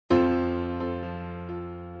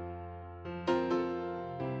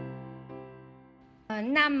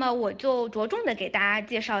那么我就着重的给大家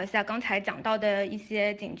介绍一下刚才讲到的一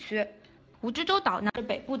些景区。蜈支洲岛呢是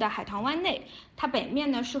北部的海棠湾内，它北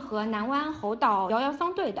面呢是和南湾猴岛遥遥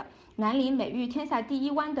相对的，南临美誉天下第一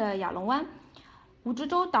湾的亚龙湾。蜈支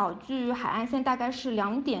洲岛距海岸线大概是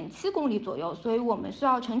2.7公里左右，所以我们需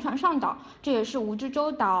要乘船上岛，这也是蜈支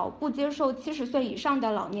洲岛不接受70岁以上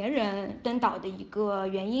的老年人登岛的一个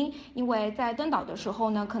原因。因为在登岛的时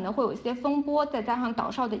候呢，可能会有一些风波，再加上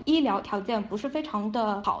岛上的医疗条件不是非常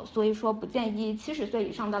的好，所以说不建议70岁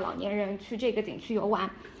以上的老年人去这个景区游玩。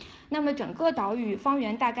那么整个岛屿方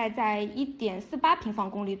圆大概在1.48平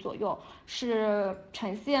方公里左右，是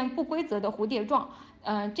呈现不规则的蝴蝶状。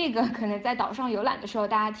这个可能在岛上游览的时候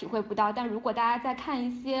大家体会不到，但如果大家在看一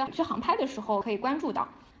些去航拍的时候可以关注到。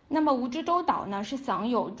那么蜈支洲岛呢是享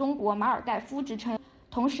有中国马尔代夫之称，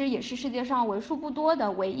同时也是世界上为数不多的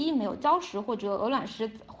唯一没有礁石或者鹅卵石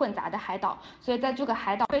混杂的海岛，所以在这个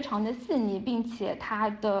海岛非常的细腻，并且它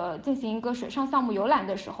的进行一个水上项目游览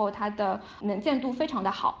的时候，它的能见度非常的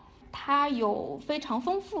好。它有非常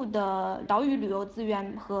丰富的岛屿旅游资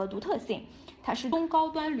源和独特性，它是中高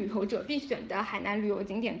端旅游者必选的海南旅游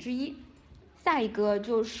景点之一。下一个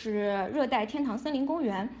就是热带天堂森林公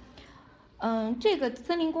园。这个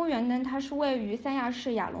森林公园呢，它是位于三亚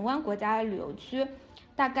市亚龙湾国家旅游区，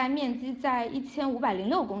大概面积在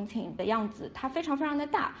1506公顷的样子，它非常非常的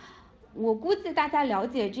大。我估计大家了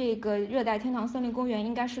解这个热带天堂森林公园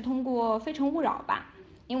应该是通过《非诚勿扰》吧。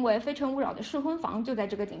因为《非诚勿扰》的试婚房就在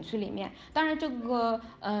这个景区里面，当然这个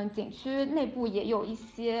景区内部也有一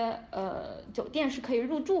些酒店是可以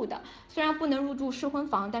入住的，虽然不能入住试婚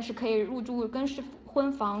房，但是可以入住跟试婚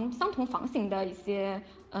房相同房型的一些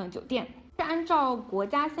酒店。是按照国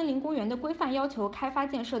家森林公园的规范要求开发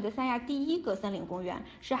建设的三亚第一个森林公园，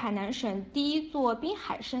是海南省第一座滨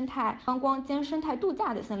海生态观光兼生态度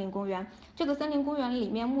假的森林公园。这个森林公园里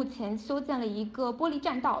面目前修建了一个玻璃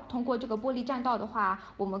栈道，通过这个玻璃栈道的话，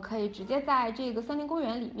我们可以直接在这个森林公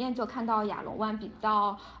园里面就看到亚龙湾比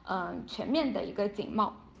较全面的一个景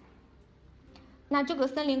貌。那这个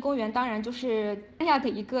森林公园当然就是三亚的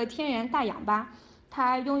一个天然大氧吧。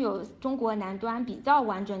它拥有中国南端比较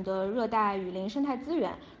完整的热带雨林生态资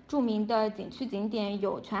源，著名的景区景点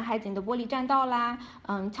有全海景的玻璃栈道啦，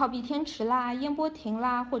峭壁天池啦，烟波亭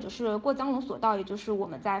啦，或者是过江龙索道，也就是我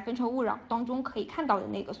们在《非诚勿扰》当中可以看到的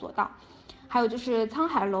那个索道，还有就是沧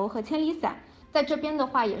海楼和千里伞。在这边的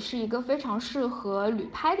话，也是一个非常适合旅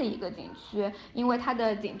拍的一个景区，因为它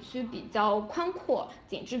的景区比较宽阔，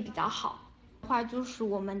景致比较好。话就是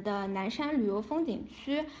我们的南山旅游风景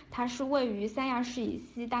区，它是位于三亚市以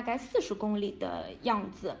西大概40公里的样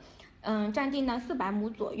子，占地呢400亩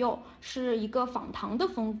左右，是一个仿唐的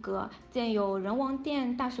风格，建有仁王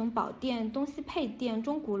殿、大雄宝殿、东西配殿、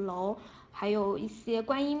钟鼓楼，还有一些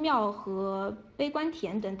观音庙和悲观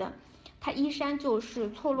田等等。它依山就是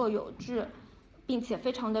错落有致，并且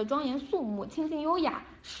非常的庄严肃穆、清静优雅，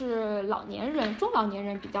是中老年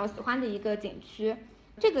人比较喜欢的一个景区。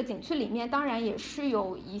这个景区里面当然也是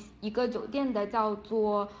有一个酒店的，叫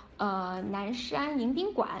做南山迎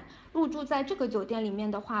宾馆。入住在这个酒店里面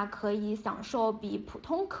的话，可以享受比普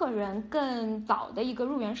通客人更早的一个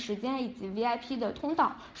入园时间，以及 VIP 的通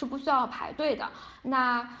道，是不需要排队的。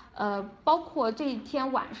那包括这一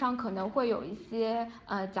天晚上可能会有一些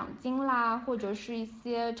奖金啦，或者是一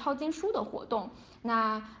些抄经书的活动。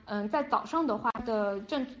那在早上的话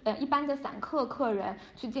一般的散客人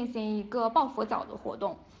去进行一个抱佛脚的活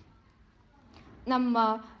动。那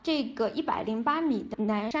么这个108米的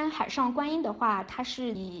南山海上观音的话，它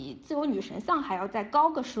是以自由女神像还要再高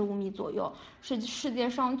个15米左右，是世界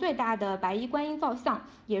上最大的白衣观音造像，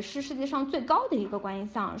也是世界上最高的一个观音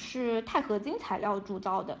像，是钛合金材料铸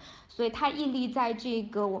造的，所以它屹立在这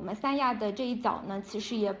个我们三亚的这一角呢，其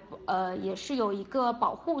实也是有一个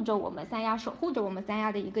保护着我们三亚、守护着我们三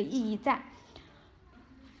亚的一个意义在。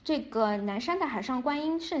这个南山的海上观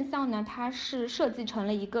音圣像呢，它是设计成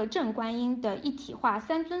了一个正观音的一体化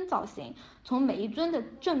3尊造型，从每一尊的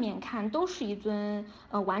正面看都是一尊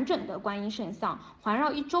完整的观音圣像，环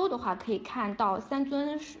绕一周的话可以看到3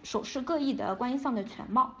尊手势各异的观音像的全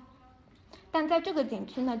貌。但在这个景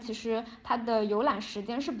区呢，其实它的游览时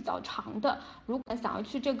间是比较长的。如果想要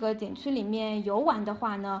去这个景区里面游玩的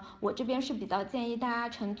话呢，我这边是比较建议大家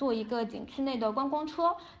乘坐一个景区内的观光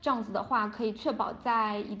车，这样子的话可以确保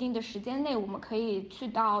在一定的时间内，我们可以去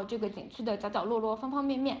到这个景区的角角落落、方方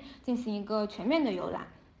面面，进行一个全面的游览。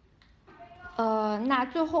那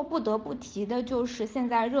最后不得不提的就是现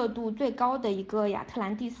在热度最高的一个亚特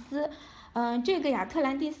兰蒂斯。这个亚特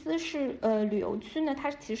兰蒂斯是旅游区呢，它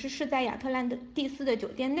其实是在亚特兰蒂斯的酒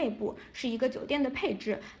店内部，是一个酒店的配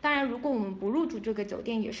置。当然，如果我们不入住这个酒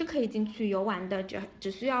店，也是可以进去游玩的，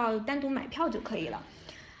只需要单独买票就可以了。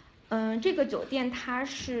这个酒店它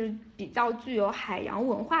是比较具有海洋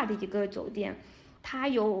文化的一个酒店，它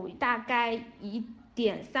有大概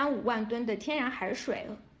1.35万吨的天然海水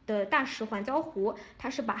的大石环礁湖，它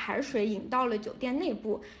是把海水引到了酒店内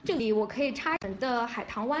部。这里我可以插的海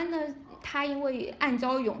棠湾呢，它因为暗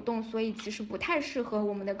礁涌动，所以其实不太适合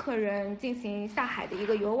我们的客人进行下海的一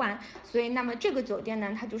个游玩，所以那么这个酒店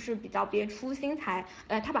呢，它就是比较别出心裁，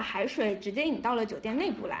它把海水直接引到了酒店内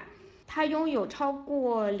部来。它拥有超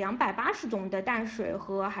过280种的淡水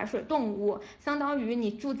和海水动物，相当于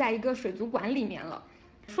你住在一个水族馆里面了。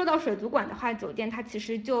说到水族馆的话，酒店它其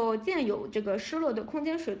实就建有这个失落的空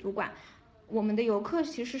间水族馆。我们的游客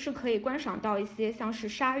其实是可以观赏到一些像是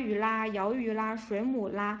鲨鱼啦、鳐鱼啦、水母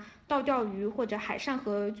啦、倒钓鱼或者海扇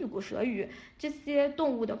和巨骨舌鱼这些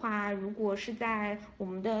动物的话，如果是在我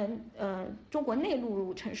们的中国内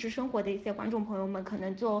陆城市生活的一些观众朋友们，可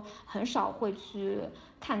能就很少会去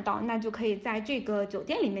看到，那就可以在这个酒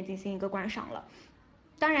店里面进行一个观赏了。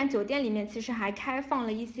当然，酒店里面其实还开放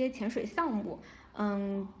了一些潜水项目。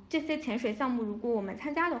这些潜水项目如果我们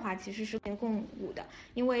参加的话，其实是共舞的，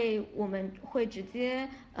因为我们会直接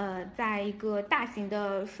在一个大型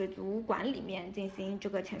的水族馆里面进行这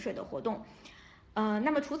个潜水的活动。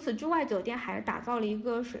那么除此之外，酒店还打造了一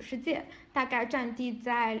个水世界，大概占地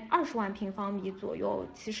在20万平方米左右，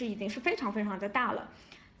其实已经是非常非常的大了。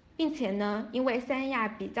并且呢，因为三亚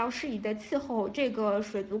比较适宜的气候，这个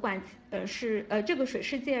水族馆这个水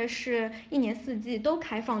世界是1年4季都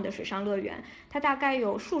开放的水上乐园，它大概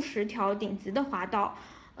有数十条顶级的滑道，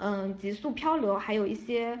急速漂流，还有一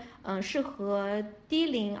些适合低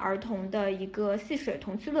龄儿童的一个戏水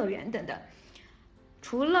童趣乐园等等。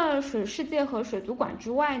除了水世界和水族馆之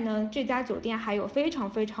外呢，这家酒店还有非常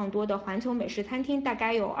非常多的环球美食餐厅，大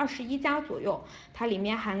概有21家左右。它里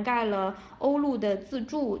面涵盖了欧陆的自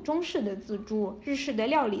助、中式的自助、日式的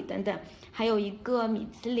料理等等，还有一个米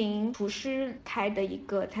其林厨师开的一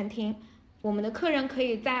个餐厅。我们的客人可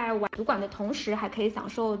以在玩水族馆的同时，还可以享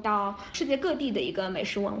受到世界各地的一个美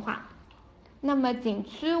食文化。那么景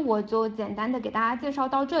区我就简单的给大家介绍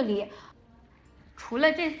到这里。除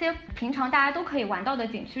了这些平常大家都可以玩到的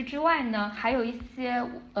景区之外呢，还有一些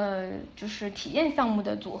就是体验项目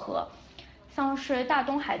的组合，像是大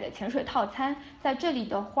东海的潜水套餐。在这里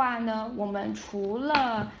的话呢，我们除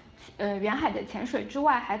了远海的潜水之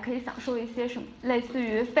外，还可以享受一些什么类似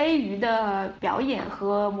于飞鱼的表演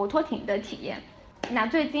和摩托艇的体验。那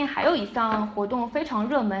最近还有一项活动非常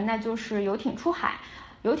热门，那就是游艇出海。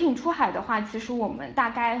游艇出海的话，其实我们大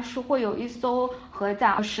概是会有一艘合载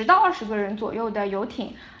10到20个人左右的游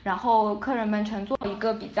艇，然后客人们乘坐一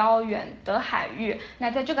个比较远的海域。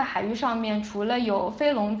那在这个海域上面，除了有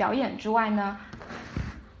飞龙表演之外呢，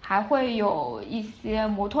还会有一些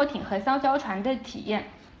摩托艇和香蕉船的体验。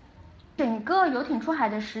整个游艇出海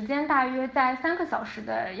的时间大约在3个小时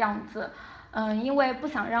的样子。因为不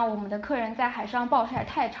想让我们的客人在海上暴晒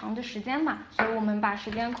太长的时间嘛，所以我们把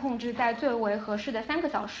时间控制在最为合适的3个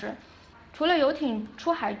小时。除了游艇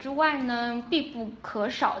出海之外呢，必不可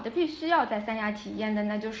少的、必须要在三亚体验的，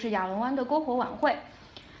那就是亚龙湾的篝火晚会。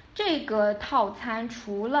这个套餐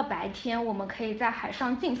除了白天我们可以在海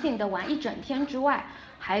上尽兴的玩一整天之外，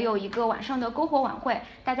还有一个晚上的篝火晚会，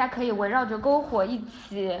大家可以围绕着篝火一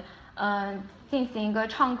起进行一个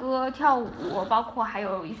唱歌跳舞，包括还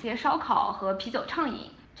有一些烧烤和啤酒畅饮，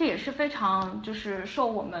这也是非常就是受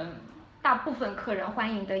我们大部分客人欢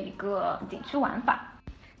迎的一个景区玩法。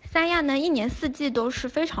三亚呢，1年4季都是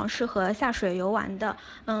非常适合下水游玩的。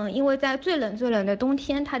因为在最冷的冬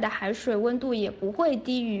天，它的海水温度也不会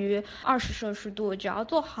低于20摄氏度，只要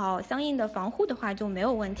做好相应的防护的话就没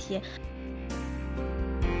有问题。